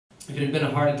If it had been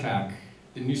a heart attack,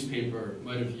 the newspaper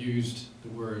might have used the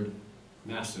word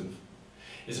massive,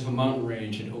 as if a mountain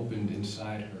range had opened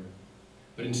inside her.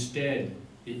 But instead,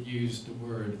 it used the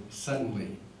word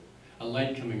suddenly, a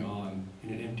light coming on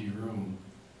in an empty room.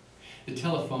 The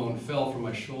telephone fell from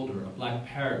my shoulder, a black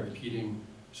parrot repeating,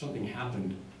 "Something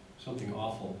happened, something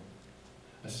awful."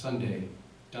 A Sunday,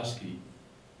 dusky.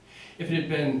 If it had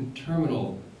been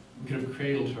terminal, we could have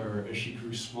cradled her as she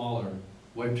grew smaller,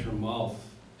 wiped her mouth,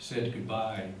 said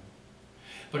goodbye.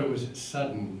 But it was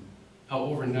sudden, how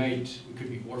overnight we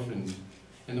could be orphaned,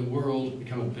 and the world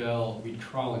become a bell we'd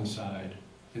crawl inside,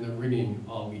 and the ringing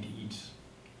all we'd eat.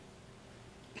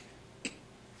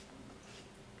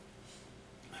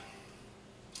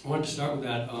 I wanted to start with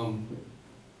that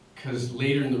because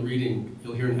later in the reading,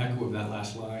 you'll hear an echo of that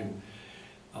last line.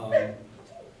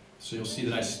 So you'll see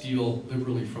that I steal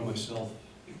liberally from myself.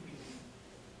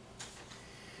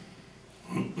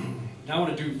 Now I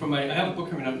want to do, I have a book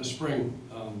coming out in the spring,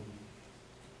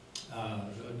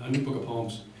 a new book of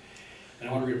poems, and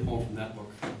I want to read a poem from that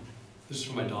book. This is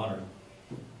from my daughter.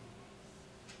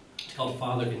 It's called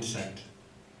Father Insect.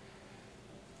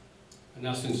 And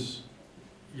now since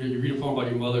you read a poem about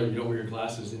your mother, you don't wear your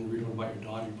glasses, and you read one about your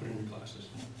daughter, you put in your glasses.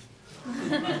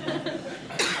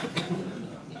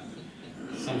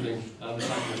 Something, I was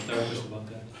talking to a therapist about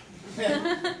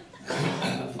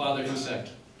that. Father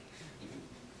Insect.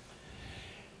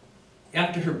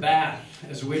 After her bath,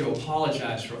 as a way to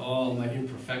apologize for all my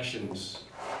imperfections,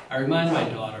 I remind my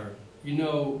daughter, you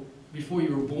know, before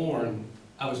you were born,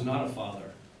 I was not a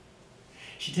father.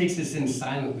 She takes this in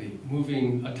silently,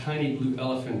 moving a tiny blue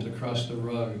elephant across the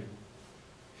rug.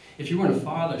 If you weren't a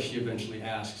father, she eventually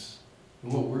asks,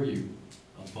 then what were you?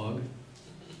 A bug?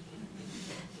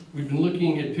 We've been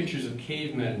looking at pictures of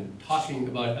cavemen, talking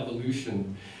about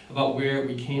evolution, about where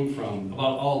we came from,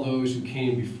 about all those who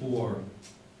came before.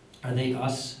 Are they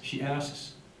us, she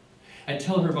asks. I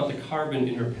tell her about the carbon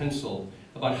in her pencil,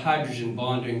 about hydrogen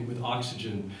bonding with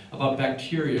oxygen, about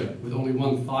bacteria with only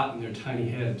one thought in their tiny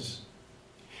heads.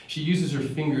 She uses her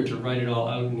finger to write it all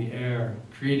out in the air,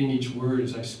 creating each word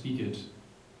as I speak it.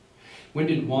 When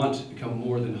did want become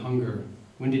more than hunger?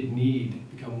 When did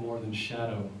need become more than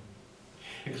shadow?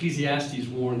 Ecclesiastes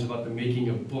warns about the making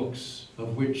of books,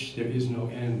 of which there is no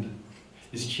end.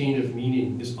 This chain of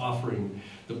meaning, this offering,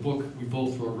 the book we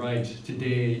both will write,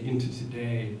 today, into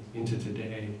today, into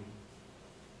today.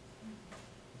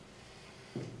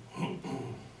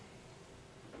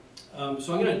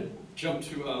 So I'm going to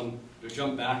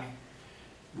jump back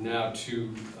now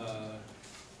to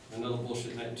another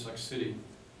bullshit night in Sauk City,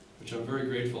 which I'm very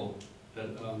grateful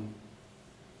that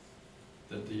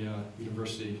that the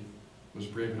university was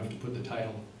brave enough to put the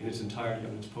title in its entirety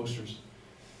on its posters.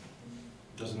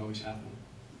 It doesn't always happen.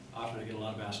 Often I get a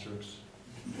lot of asterisks.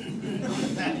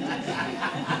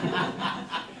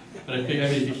 But I think,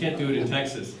 if you can't do it in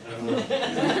Texas, I don't know.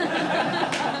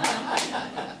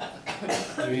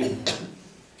 I mean,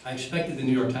 I expected the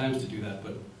New York Times to do that,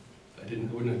 but I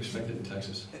wouldn't have expected it in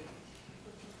Texas.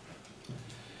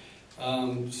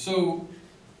 So,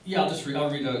 yeah, I'll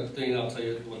read a thing and I'll tell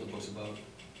you what the book's about.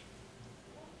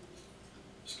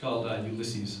 It's called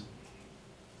Ulysses.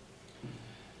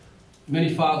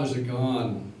 Many fathers are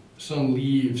gone. Some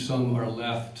leave, some are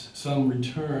left. Some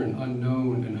return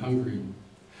unknown and hungry.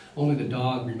 Only the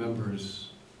dog remembers.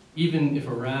 Even if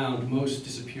around, most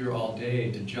disappear all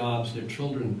day to jobs their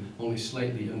children only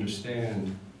slightly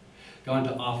understand. Gone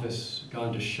to office,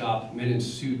 gone to shop, men in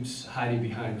suits hiding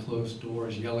behind closed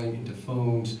doors, yelling into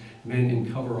phones, men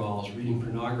in coveralls reading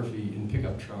pornography in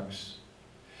pickup trucks.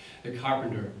 The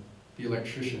carpenter, the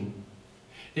electrician.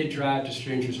 They drive to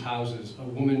strangers' houses. A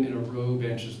woman in a robe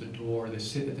answers the door. They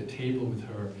sit at the table with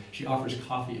her. She offers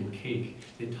coffee and cake.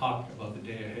 They talk about the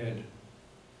day ahead.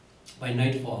 By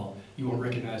nightfall, you won't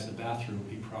recognize the bathroom,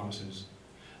 he promises.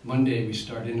 Monday, we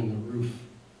start in on the roof.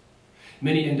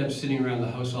 Many end up sitting around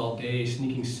the house all day,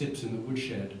 sneaking sips in the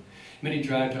woodshed. Many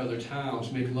drive to other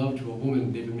towns, make love to a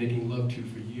woman they've been making love to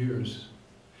for years.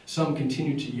 Some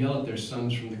continue to yell at their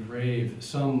sons from the grave.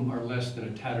 Some are less than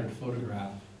a tattered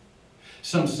photograph.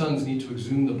 Some sons need to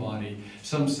exhume the body.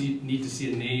 Some need to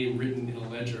see a name written in a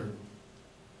ledger.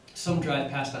 Some drive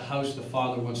past the house the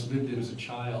father once lived in as a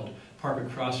child, park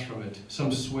across from it.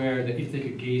 Some swear that if they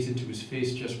could gaze into his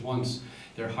face just once,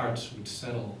 their hearts would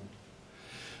settle.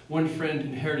 One friend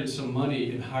inherited some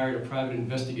money and hired a private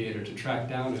investigator to track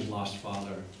down his lost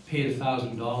father, paid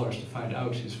 $1,000 to find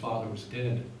out his father was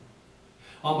dead.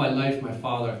 All my life, my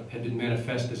father had been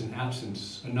manifest as an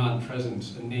absence, a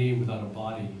non-presence, a name without a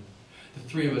body. The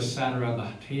three of us sat around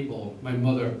the table, my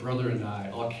mother, brother, and I,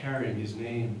 all carrying his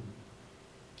name.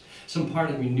 Some part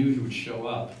of me knew he would show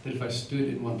up, that if I stood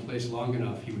in one place long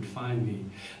enough, he would find me,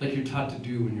 like you're taught to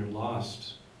do when you're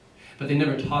lost. But they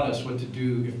never taught us what to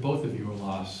do if both of you are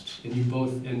lost, and you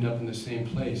both end up in the same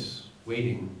place,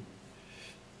 waiting.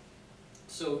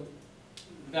 So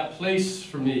that place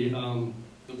for me,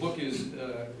 the book is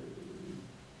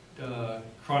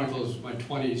chronicles my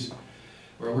 20s,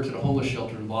 where I worked at a homeless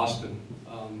shelter in Boston.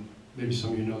 Maybe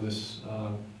some of you know this.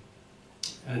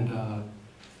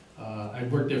 I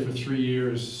worked there for 3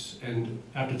 years, and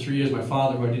after 3 years, my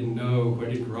father, who I didn't know, who I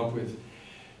didn't grow up with,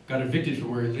 got evicted from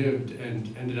where he lived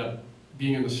and ended up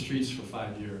being in the streets for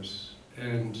 5 years.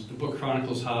 And the book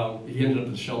chronicles how he ended up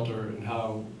in the shelter and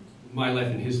how my life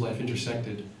and his life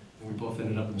intersected, and we both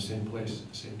ended up in the same place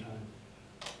at the same time.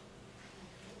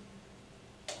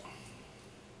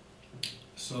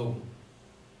 So,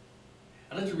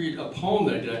 I'd like to read a poem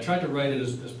that I did. I tried to write it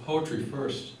as poetry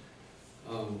first.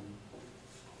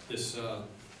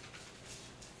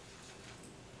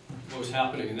 What was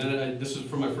happening, and then this is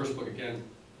from my first book again.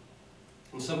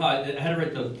 And somehow I had to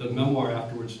write the memoir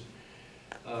afterwards,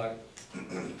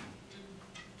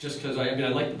 just because I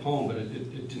liked the poem, but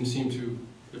it didn't seem to.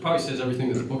 It probably says everything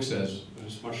that the book says, and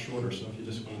it's much shorter. So if you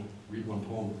just want to read one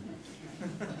poem,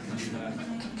 do that.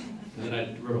 And then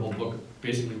I wrote a whole book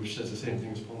basically which says the same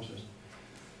thing as the poem says.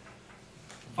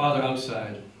 Father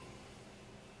outside.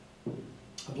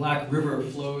 A black river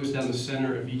flows down the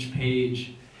center of each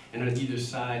page, and on either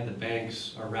side the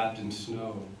banks are wrapped in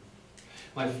snow.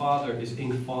 My father is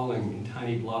ink falling in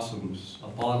tiny blossoms, a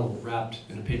bottle wrapped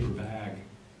in a paper bag.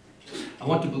 I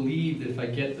want to believe that if I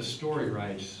get the story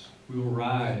right, we will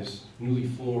rise, newly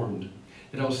formed,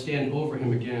 that I will stand over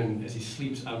him again as he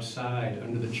sleeps outside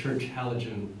under the church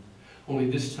halogen. Only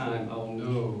this time I will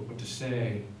know what to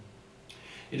say.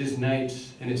 It is night,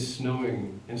 and it's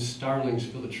snowing, and starlings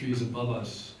fill the trees above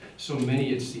us. So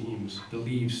many, it seems, the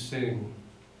leaves sing.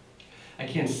 I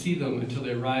can't see them until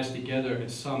they rise together at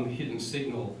some hidden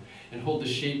signal and hold the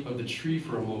shape of the tree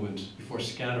for a moment before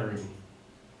scattering.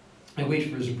 I wait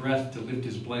for his breath to lift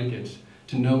his blanket,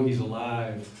 to know he's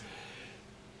alive,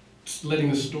 letting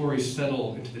the story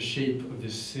settle into the shape of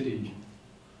this city.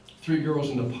 3 girls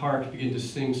in the park begin to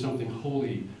sing something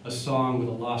holy, a song with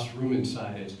a lost room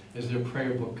inside it, as their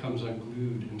prayer book comes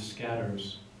unglued and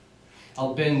scatters.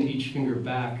 I'll bend each finger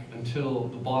back until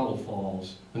the bottle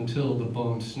falls, until the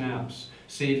bone snaps,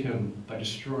 save him by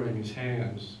destroying his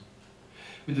hands.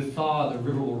 With the thaw, the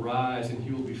river will rise and he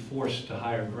will be forced to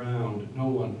higher ground. No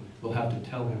one will have to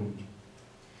tell him.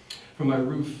 From my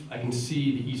roof, I can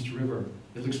see the East River.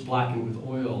 It looks blackened with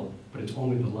oil, but it's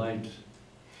only the light.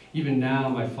 Even now,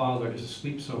 my father is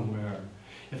asleep somewhere.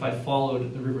 If I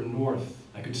followed the river north,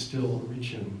 I could still reach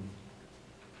him.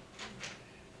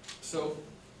 So,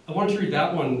 I wanted to read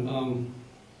that one.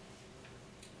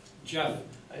 Jeff,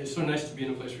 it's so nice to be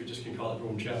in a place where you just can call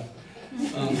everyone Jeff.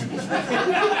 It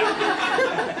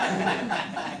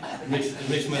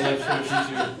makes my life so much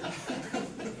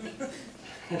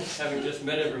easier. Having just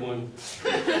met everyone.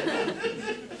 I'm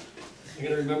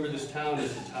going to remember this town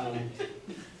as a town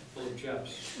full of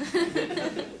Jeffs.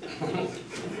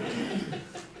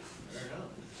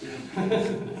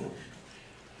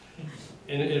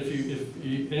 And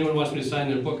if anyone wants me to sign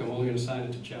their book, I'm only going to sign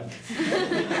it to Jeff.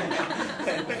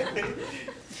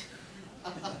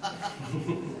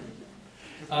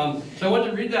 So I wanted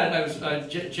to read that.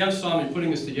 Jeff saw me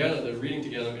putting this together, the reading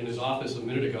together, in his office a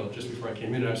minute ago, just before I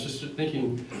came in. I was just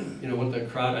thinking, what the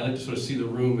crowd. I like to sort of see the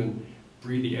room and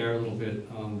breathe the air a little bit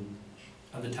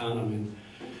of the town I'm in.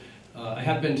 I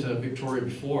have been to Victoria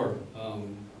before.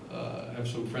 I have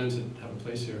some friends that have a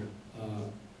place here,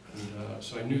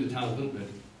 so I knew the town a little bit,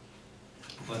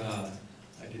 but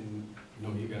I didn't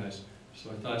know you guys.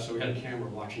 So we had a camera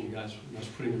watching you guys when I was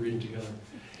putting the reading together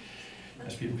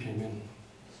as people came in.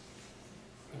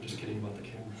 I'm just kidding about the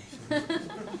camera. So.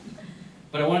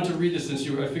 But I wanted to read this since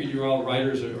I figured you were all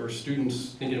writers or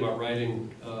students thinking about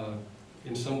writing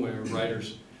in some way, or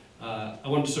writers. I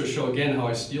wanted to sort of show again how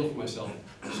I steal from myself.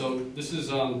 So this is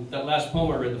that last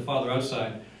poem I read, The Father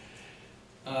Outside.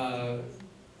 I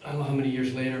don't know how many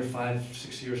years later, 5,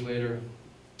 6 years later,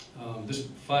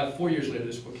 4 years later,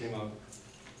 this book came out.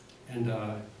 And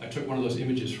I took one of those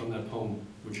images from that poem,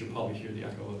 which you'll probably hear the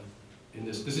echo of in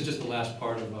this. This is just the last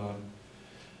part of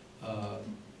a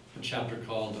chapter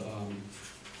called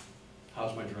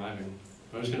How's My Driving?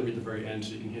 But I'm just going to read the very end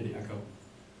so you can hear the echo.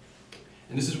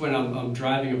 And this is when I'm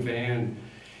driving a van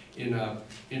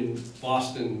in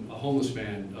Boston, a homeless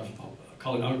van,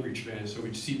 called an outreach van, so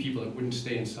we'd see people that wouldn't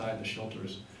stay inside the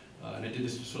shelters. And I did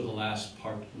this for the last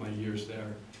part of my years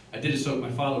there. I did it so my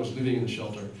father was living in the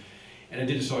shelter, and I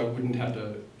did it so I wouldn't have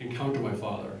to encounter my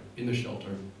father in the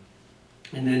shelter.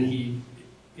 And then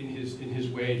in his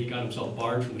way, he got himself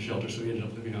barred from the shelter, so he ended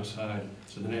up living outside.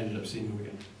 So then I ended up seeing him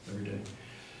again every day.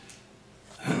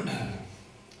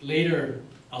 Later,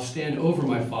 I'll stand over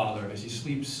my father as he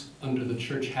sleeps under the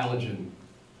church halogen.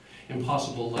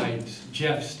 Impossible light.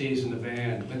 Jeff stays in the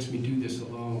van, lets me do this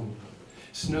alone.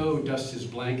 Snow dusts his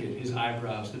blanket, his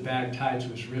eyebrows, the bag tied to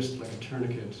his wrist like a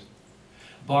tourniquet.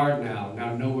 Barred now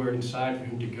nowhere inside for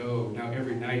him to go, now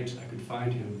every night I could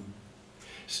find him.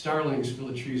 Starlings fill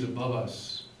the trees above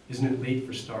us. Isn't it late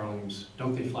for starlings?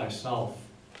 Don't they fly south?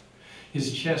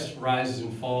 His chest rises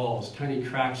and falls, tiny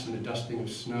cracks in the dusting of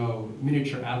snow,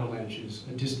 miniature avalanches,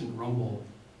 a distant rumble.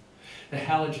 The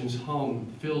halogen's hum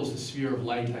fills the sphere of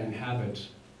light I inhabit.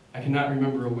 I cannot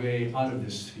remember a way out of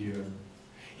this sphere.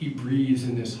 He breathes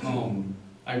in this hum.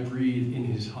 I breathe in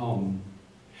his hum.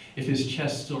 If his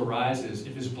chest still rises,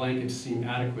 if his blankets seem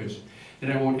adequate,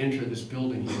 then I won't enter this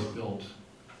building he has built.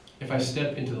 If I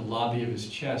step into the lobby of his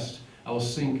chest, I will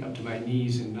sink up to my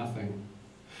knees in nothing.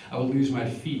 I will lose my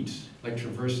feet like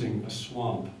traversing a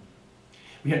swamp.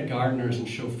 We had gardeners and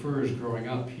chauffeurs growing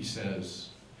up, he says.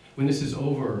 When this is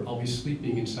over, I'll be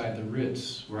sleeping inside the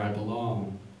Ritz where I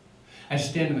belong. I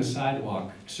stand on the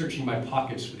sidewalk, searching my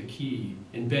pockets for the key,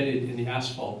 embedded in the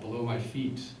asphalt below my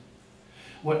feet.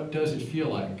 What does it feel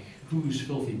like? Whose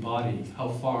filthy body? How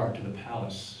far to the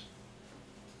palace?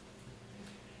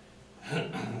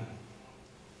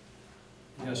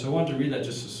 Yeah, so I wanted to read that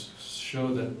just to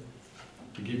show that,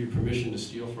 to give you permission to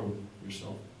steal from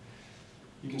yourself.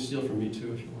 You can steal from me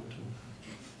too if you want to.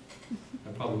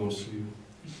 I probably won't sue you.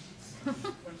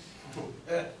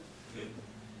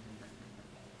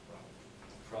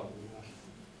 Probably not.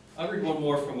 I'll read one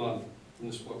more from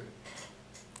this book.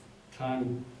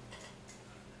 Time.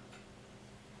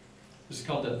 This is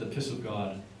called The Piss of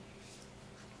God.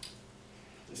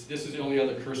 This is the only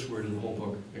other curse word in the whole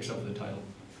book, except for the title.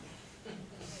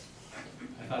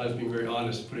 I thought I was being very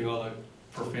honest, putting all the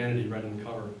profanity right on the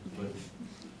cover, but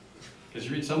because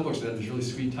you read some books that have these really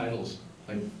sweet titles,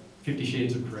 like 50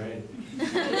 Shades of Grey.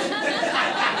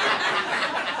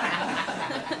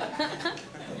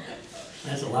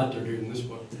 That's a lot dirtier than this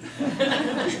book.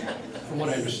 From what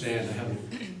I understand, I haven't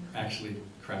actually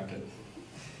cracked it.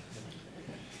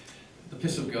 The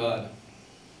Piss of God.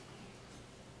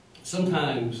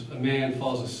 Sometimes a man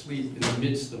falls asleep in the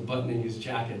midst of buttoning his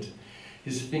jacket,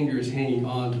 his fingers hanging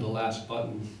on to the last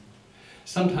button.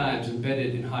 Sometimes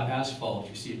embedded in hot asphalt,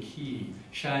 you see a key,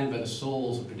 shined by the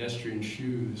soles of pedestrian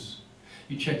shoes.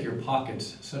 You check your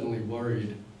pockets, suddenly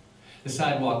worried. The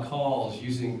sidewalk calls,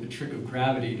 using the trick of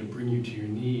gravity to bring you to your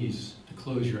knees, to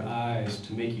close your eyes,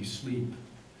 to make you sleep.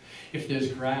 If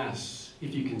there's grass,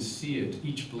 if you can see it,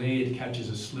 each blade catches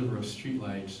a sliver of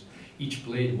streetlights. Each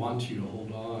blade wants you to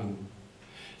hold on.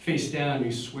 Face down,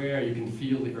 you swear you can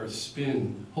feel the earth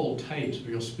spin. Hold tight,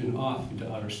 or you'll spin off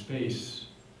into outer space.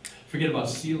 Forget about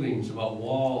ceilings, about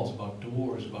walls, about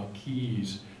doors, about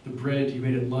keys. The bread you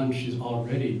ate at lunch is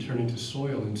already turning to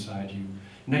soil inside you.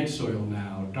 Night soil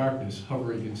now, darkness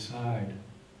hovering inside.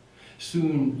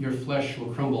 Soon your flesh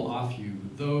will crumble off you.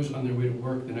 Those on their way to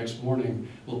work the next morning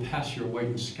will pass your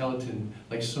whitened skeleton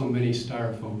like so many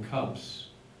styrofoam cups.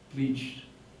 Bleached,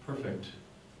 perfect.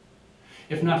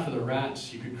 If not for the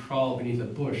rats, you could crawl beneath a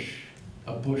bush,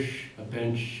 a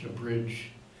bench, a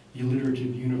bridge, the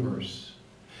alliterative universe.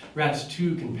 Rats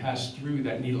too can pass through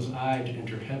that needle's eye to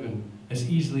enter heaven as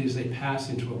easily as they pass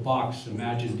into a box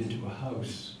imagined into a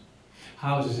house.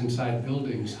 Houses inside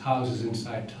buildings, houses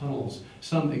inside tunnels.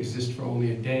 Some exist for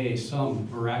only a day, some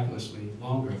miraculously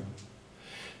longer.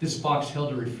 This box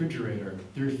held a refrigerator.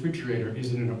 The refrigerator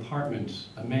is in an apartment.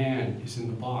 A man is in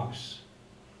the box.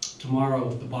 Tomorrow,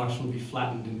 the box will be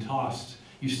flattened and tossed.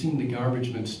 You've seen the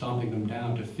garbage men stomping them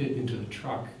down to fit into the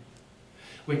truck.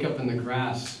 Wake up in the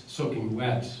grass, soaking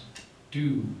wet.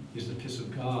 Dew is the piss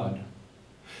of God.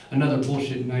 Another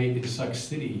bullshit night in Suck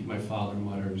City, my father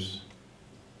mutters.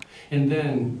 And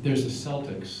then there's the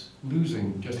Celtics,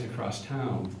 losing just across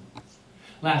town.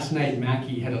 Last night,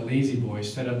 Mackie had a lazy boy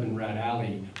set up in Rat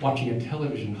Alley, watching a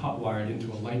television hot-wired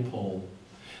into a light pole.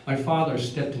 My father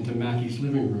stepped into Mackie's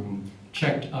living room,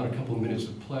 checked out a couple minutes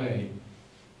of play.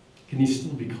 Can these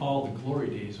still be called the glory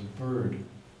days of Bird?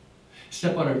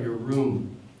 Step out of your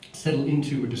room, settle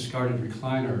into a discarded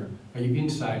recliner. Are you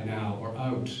inside now or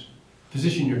out?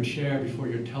 Position your chair before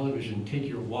your television, take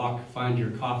your walk, find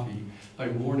your coffee. By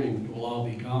morning, it will all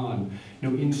be gone.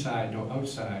 No inside, no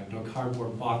outside, no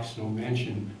cardboard box, no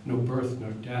mansion, no birth,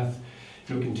 no death,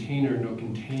 no container, no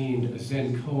contained, a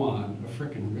Zen koan, a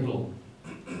frickin' riddle.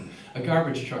 A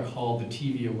garbage truck hauled the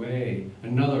TV away.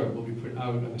 Another will be put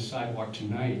out on the sidewalk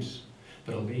tonight.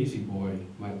 But a lazy boy,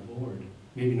 my lord,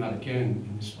 maybe not again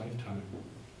in this lifetime.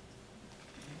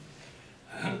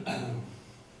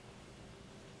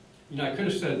 You know, I could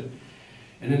have said,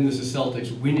 and then there's the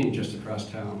Celtics winning just across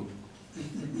town.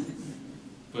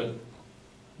 But,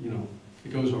 you know,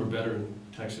 it goes over better in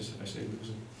Texas if I say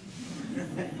losing.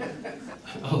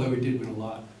 Although we did win a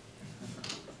lot.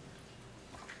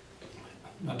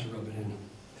 Not to rub it in.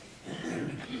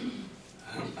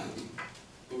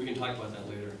 But we can talk about that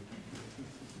later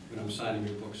when I'm signing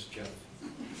your books, Jeff.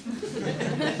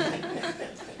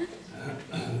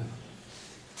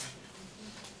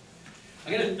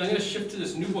 I'm gonna shift to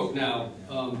this new book now,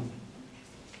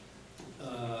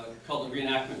 called The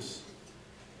Reenactments.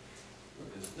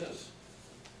 What is this?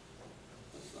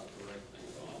 That's not the right thing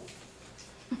at all.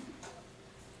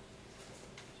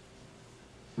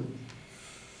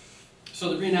 So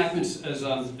the reenactments,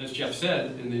 as Jeff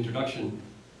said in the introduction,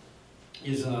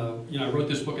 is you know, I wrote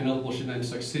this book, Another Bullshit Night in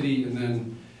Suck City, and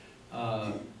then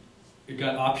it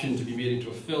got optioned to be made into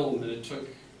a film, and it took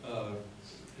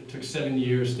 7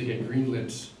 years to get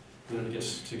greenlit, you know, to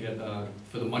get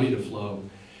for the money to flow,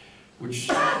 which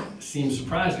seems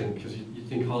surprising because you'd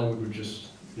think Hollywood would just,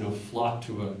 you know, flock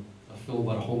to a film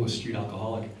about a homeless street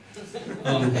alcoholic.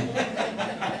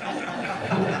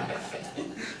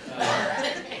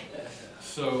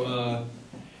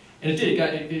 And it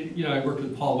did. You know, I worked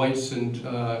with Paul Weitz, and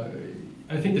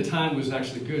I think the time was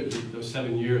actually good, those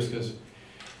 7 years, because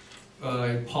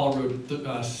Paul wrote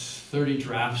 30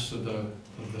 drafts of the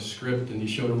script, and he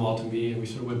showed them all to me, and we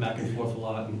sort of went back and forth a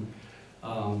lot, and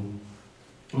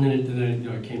then you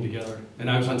know, it came together. And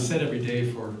I was on set every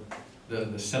day for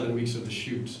the 7 weeks of the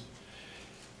shoots.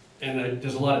 And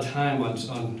there's a lot of time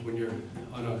on when you're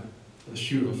on the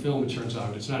shoot of a film. It turns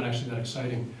out it's not actually that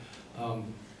exciting.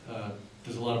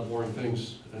 There's a lot of boring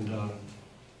things, and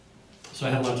so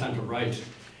I had a lot of time to write.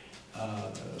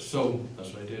 So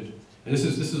that's what I did. And this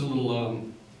is a little.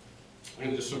 I'm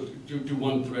going to just sort of do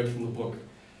one thread from the book.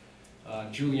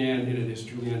 Julianne in it is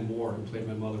Julianne Moore, who played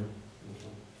my mother.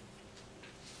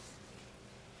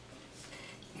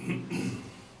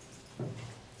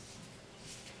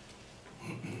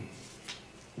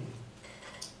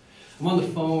 I'm on the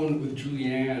phone with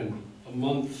Julianne a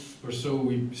month or so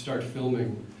we start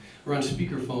filming. We're on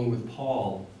speakerphone with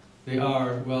Paul. They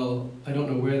are, well, I don't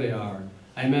know where they are.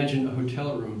 I imagine a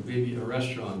hotel room, maybe a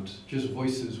restaurant, just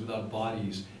voices without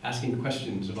bodies, asking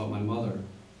questions about my mother.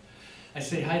 I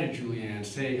say hi to Julianne,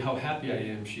 say how happy I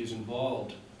am she is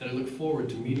involved, that I look forward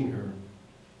to meeting her.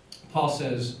 Paul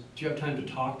says, do you have time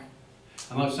to talk?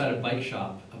 I'm outside a bike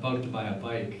shop, about to buy a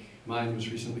bike. Mine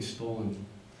was recently stolen.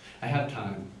 I have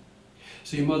time.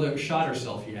 So your mother shot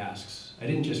herself, he asks. I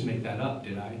didn't just make that up,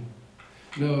 did I?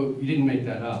 No, you didn't make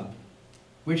that up.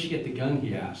 Where'd she get the gun,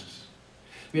 he asks.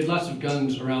 We had lots of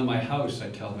guns around my house, I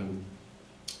tell him.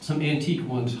 Some antique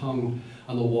ones hung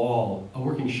on the wall, a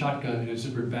working shotgun in a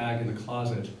zippered bag in the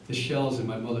closet, the shells in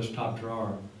my mother's top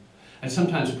drawer. I'd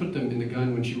sometimes put them in the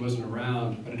gun when she wasn't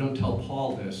around, but I don't tell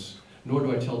Paul this, nor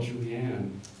do I tell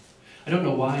Julianne. I don't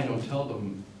know why I don't tell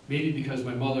them. Maybe because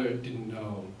my mother didn't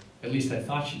know. At least I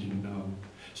thought she didn't know.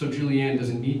 So Julianne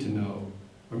doesn't need to know.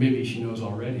 Or maybe she knows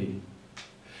already.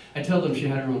 I tell them she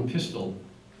had her own pistol,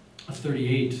 a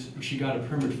 .38, which she got a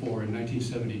permit for in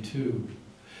 1972.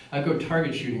 I'd go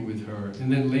target shooting with her,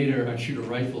 and then later I'd shoot a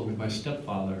rifle with my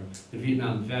stepfather, the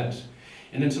Vietnam vet,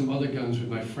 and then some other guns with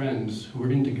my friends who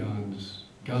were into guns.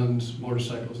 Guns,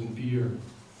 motorcycles, and beer.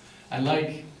 I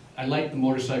liked the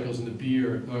motorcycles and the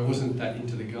beer, though I wasn't that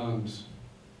into the guns.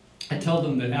 I tell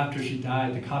them that after she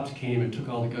died, the cops came and took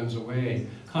all the guns away,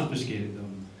 confiscated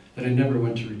them, that I never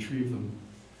went to retrieve them.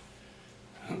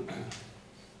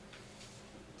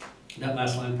 That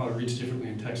last line probably reads differently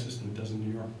in Texas than it does in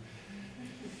New York.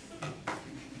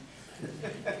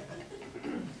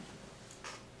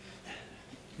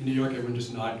 In New York, everyone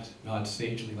just nods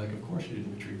sagely, like, of course you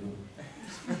didn't retrieve them.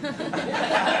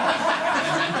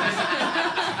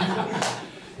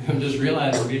 I'm just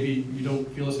realizing maybe you don't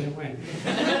feel the same way.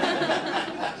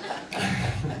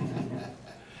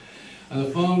 On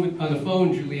the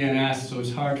phone, Julianne asks, so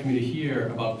it's hard for me to hear,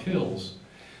 about pills.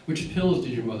 Which pills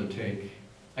did your mother take?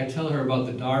 I tell her about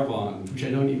the Darvon, which I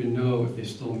don't even know if they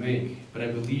still make, but I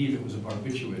believe it was a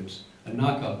barbiturate, a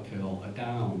knockout pill, a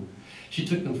down. She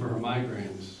took them for her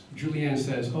migraines. Julianne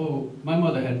says, oh, my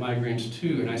mother had migraines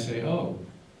too, and I say, oh.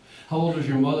 How old was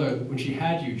your mother when she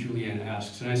had you, Julianne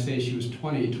asks, and I say she was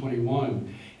 20,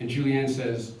 21, and Julianne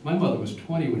says, my mother was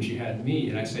 20 when she had me,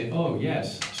 and I say, oh,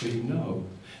 yes, so you know.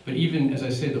 But even as I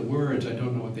say the words, I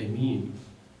don't know what they mean.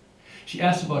 She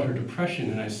asks about her depression,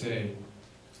 and I say,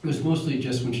 it was mostly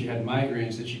just when she had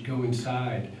migraines that she'd go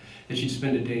inside, that she'd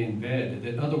spend a day in bed,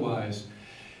 that otherwise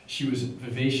She was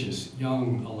vivacious,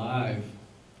 young, alive.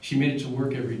 She made it to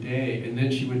work every day, and then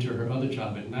she went to her other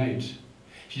job at night.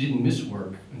 She didn't miss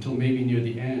work until maybe near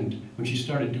the end, when she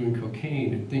started doing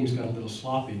cocaine and things got a little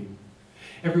sloppy.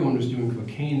 Everyone was doing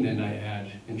cocaine then, I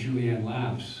add, and Julianne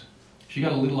laughs. She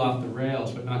got a little off the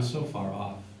rails, but not so far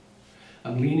off.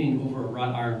 I'm leaning over a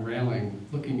wrought iron railing,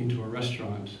 looking into a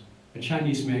restaurant. A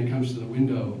Chinese man comes to the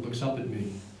window, looks up at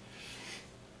me.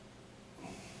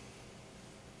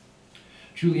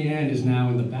 Julianne is now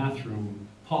in the bathroom.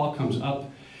 Paul comes up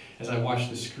as I watch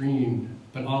the screen,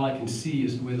 but all I can see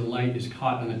is the way the light is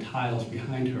caught on the tiles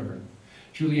behind her.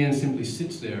 Julianne simply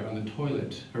sits there on the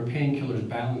toilet, her painkillers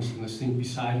balanced in the sink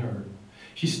beside her.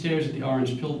 She stares at the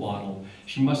orange pill bottle.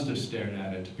 She must have stared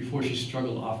at it before she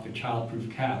struggled off the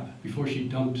childproof cap, before she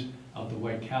dumped out the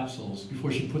white capsules,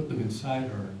 before she put them inside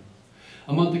her.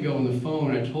 A month ago on the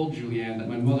phone, I told Julianne that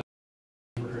my mother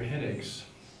for her headaches.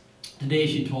 Today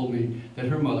she told me that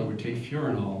her mother would take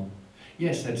Furanol.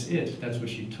 Yes, that's it. That's what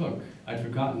she took. I'd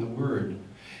forgotten the word.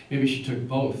 Maybe she took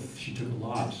both. She took a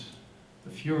lot. The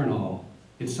Furanol,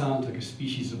 it sounds like a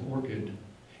species of orchid.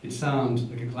 It sounds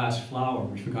like a glass flower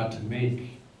we forgot to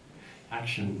make.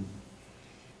 Action.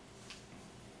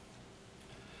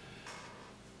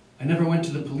 I never went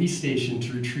to the police station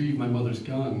to retrieve my mother's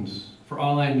guns. For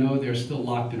all I know, they're still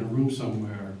locked in a room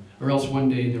somewhere, or else one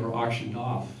day they were auctioned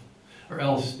off, or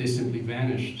else they simply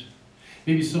vanished.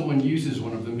 Maybe someone uses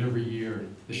one of them every year,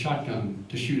 the shotgun,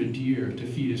 to shoot a deer, to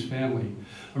feed his family.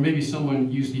 Or maybe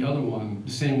someone used the other one,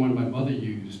 the same one my mother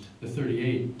used, the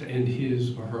 .38, to end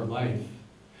his or her life.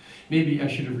 Maybe I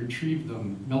should have retrieved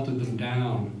them, melted them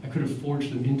down. I could have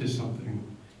forged them into something,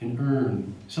 an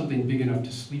urn, something big enough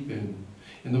to sleep in.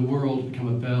 And the world become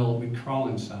a bell we'd crawl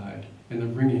inside, and the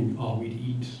ringing all we'd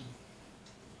eat.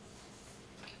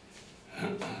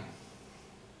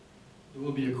 There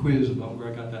will be a quiz about where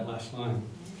I got that last line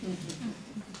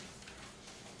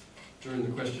during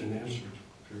the question and answer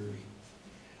period.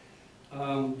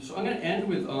 So I'm going to end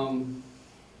with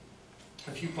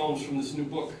a few poems from this new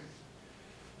book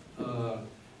of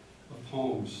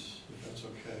poems, if that's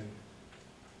okay.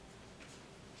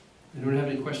 Anyone have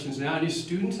any questions now? Any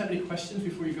students have any questions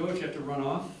before you go? If you have to run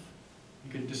off,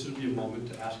 this would be a moment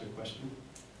to ask a question.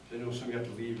 I know some of you have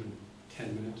to leave in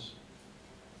 10 minutes.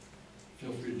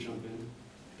 Feel free to jump in.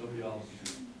 Don't be all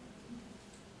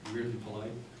weirdly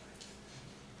polite.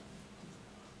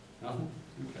 Nothing?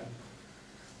 Okay.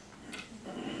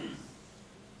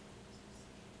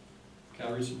 Okay,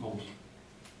 I'll read some poems.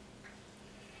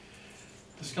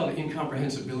 This is called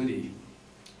Incomprehensibility.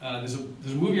 There's a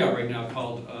movie out right now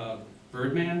called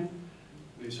Birdman.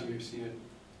 Maybe some of you have seen it.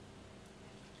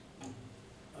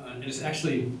 And it's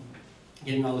actually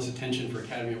getting all this attention for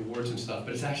Academy Awards and stuff,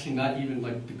 but it's actually not even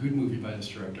like the good movie by this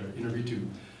director, Inarritu.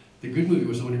 The good movie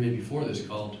was the one he made before this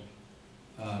called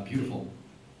Beautiful.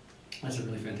 That's a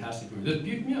really fantastic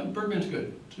movie. Yeah, Birdman's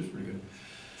good. It's pretty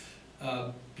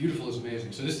good. Beautiful is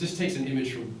amazing. So this takes an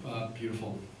image from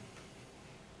Beautiful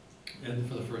and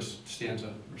for the first stanza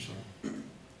or so,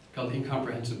 called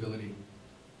Incomprehensibility.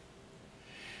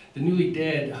 The newly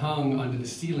dead hung onto the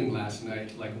ceiling last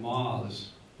night like moths,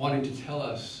 wanting to tell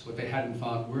us what they hadn't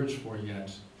found words for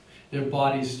yet, their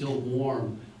bodies still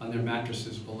warm on their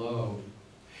mattresses below.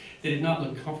 They did not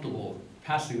look comfortable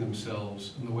passing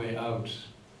themselves on the way out.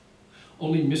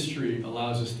 Only mystery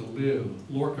allows us to live.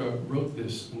 Lorca wrote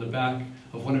this on the back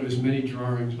of one of his many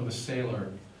drawings of a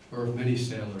sailor, or of many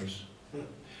sailors.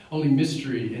 Only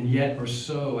mystery, and yet or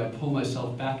so I pull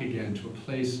myself back again to a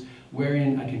place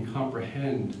wherein I can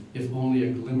comprehend, if only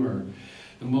a glimmer,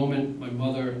 the moment my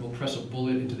mother will press a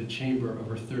bullet into the chamber of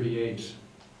her .38.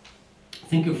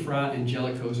 Think of Fra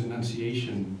Angelico's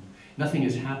Annunciation. Nothing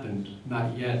has happened,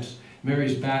 not yet.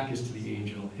 Mary's back is to the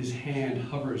angel. His hand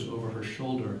hovers over her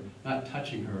shoulder, not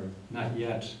touching her, not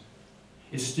yet.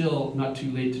 It's still not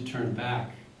too late to turn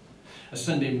back. A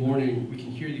Sunday morning, we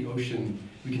can hear the ocean,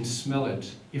 we can smell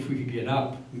it. If we could get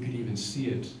up, we could even see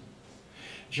it.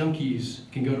 Junkies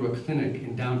can go to a clinic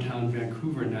in downtown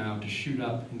Vancouver now to shoot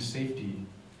up in safety.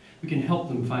 We can help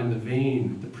them find the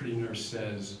vein, the pretty nurse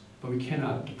says, but we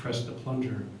cannot depress the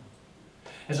plunger.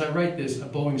 As I write this, a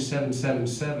Boeing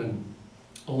 777,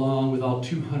 along with all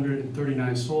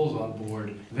 239 souls on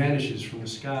board, vanishes from the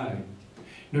sky.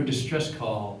 No distress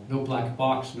call, no black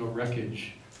box, no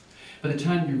wreckage. By the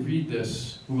time you read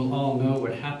this, we will all know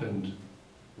what happened.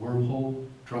 Wormhole,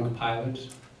 drunk pilot,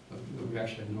 we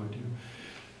actually have no idea.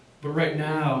 But right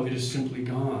now, it is simply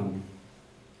gone.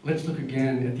 Let's look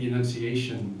again at the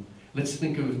Annunciation. Let's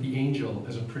think of the angel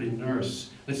as a pretty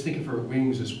nurse. Let's think of her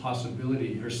wings as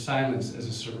possibility, her silence as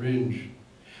a syringe.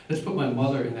 Let's put my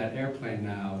mother in that airplane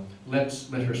now. Let's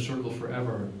let her circle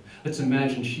forever. Let's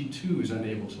imagine she too is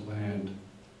unable to land.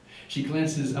 She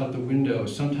glances out the window,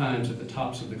 sometimes at the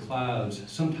tops of the clouds,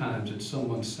 sometimes at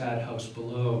someone's sad house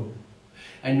below.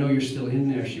 I know you're still in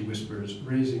there, she whispers,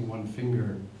 raising one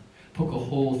finger. Poke a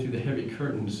hole through the heavy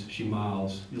curtains, she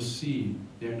miles. You'll see,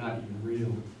 they're not even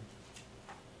real.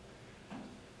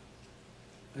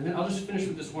 And then I'll just finish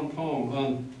with this one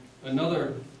poem.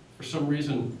 Another, for some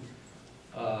reason,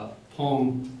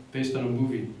 poem based on a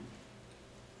movie.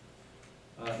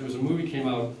 There was a movie came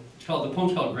out, the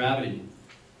poem's called Gravity.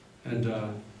 And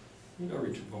maybe I'll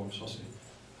read two poems, I'll see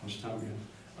how much time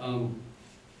again.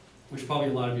 Which probably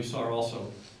a lot of you saw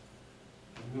also.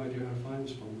 I have no idea how to find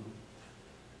this poem.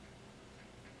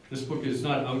 This book is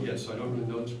not out yet, so I don't really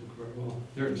know this book very well.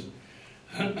 There it is.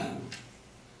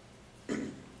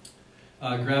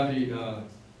 Gravity, you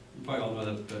probably all know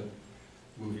that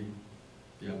movie.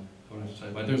 Yeah, I don't have to tell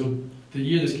you about it. The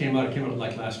year this came out, it came out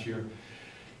like last year.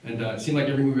 And it seemed like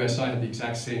every movie I saw had the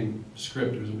exact same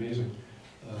script. It was amazing.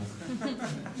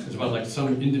 It was about like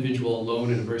some individual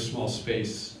alone in a very small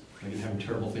space, like, and having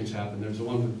terrible things happen. There's the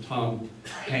one with Tom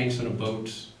Hanks on a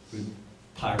boat with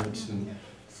pirates and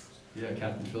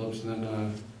Captain Phillips, and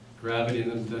then Gravity,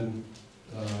 and then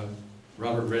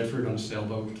Robert Redford on a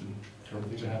sailboat, and terrible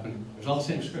things are happening. It was all the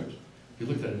same script. You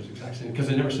looked at it, it was the exact same, because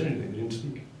they never said anything, they didn't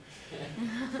speak.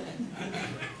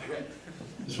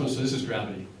 This is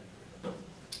Gravity.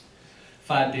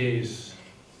 5 days.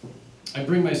 I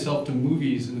bring myself to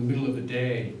movies in the middle of the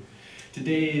day.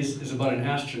 Today's is about an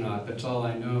astronaut, that's all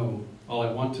I know, all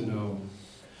I want to know.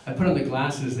 I put on the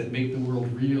glasses that make the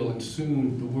world real, and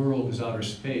soon the world is outer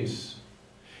space.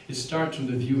 It starts with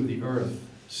a view of the Earth,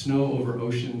 snow over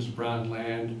oceans, brown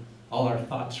land, all our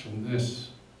thoughts from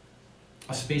this.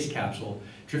 A space capsule,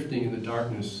 drifting in the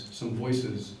darkness, some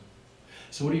voices.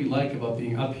 So what do you like about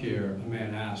being up here, a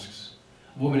man asks.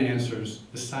 A woman answers,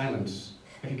 the silence.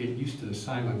 I could get used to the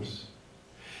silence.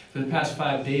 For the past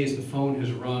 5 days, the phone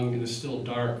has rung in the still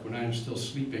dark when I am still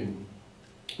sleeping.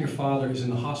 Your father is in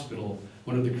the hospital,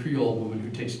 one of the Creole women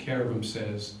who takes care of him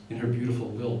says, in her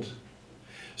beautiful lilt.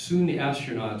 Soon the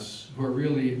astronauts, who are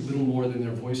really little more than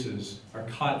their voices, are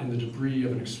caught in the debris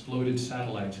of an exploded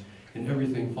satellite, and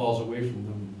everything falls away from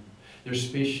them. Their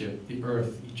spaceship, the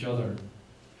Earth, each other.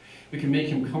 We can make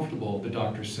him comfortable, the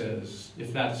doctor says,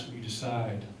 if that's what you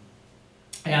decide.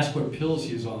 I ask what pills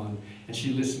he is on, and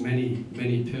she lists many,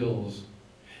 many pills.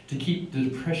 To keep the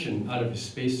depression out of his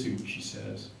spacesuit, she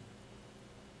says.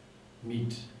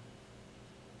 Meet.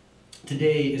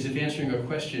 Today, as if answering a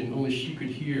question only she could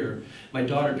hear, my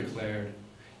daughter declared,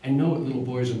 I know what little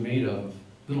boys are made of.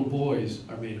 Little boys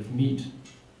are made of meat.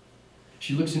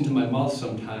 She looks into my mouth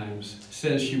sometimes,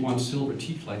 says she wants silver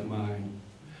teeth like mine.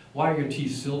 Why are your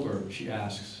teeth silver, she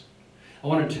asks. I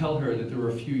want to tell her that there were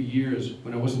a few years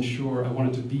when I wasn't sure I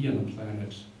wanted to be on the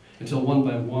planet, until one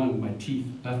by one my teeth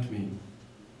left me.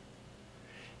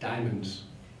 Diamonds.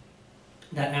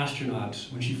 That astronaut,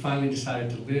 when she finally decided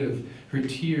to live, her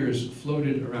tears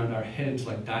floated around our heads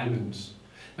like diamonds.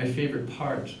 My favorite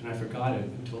part, and I forgot it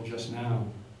until just now.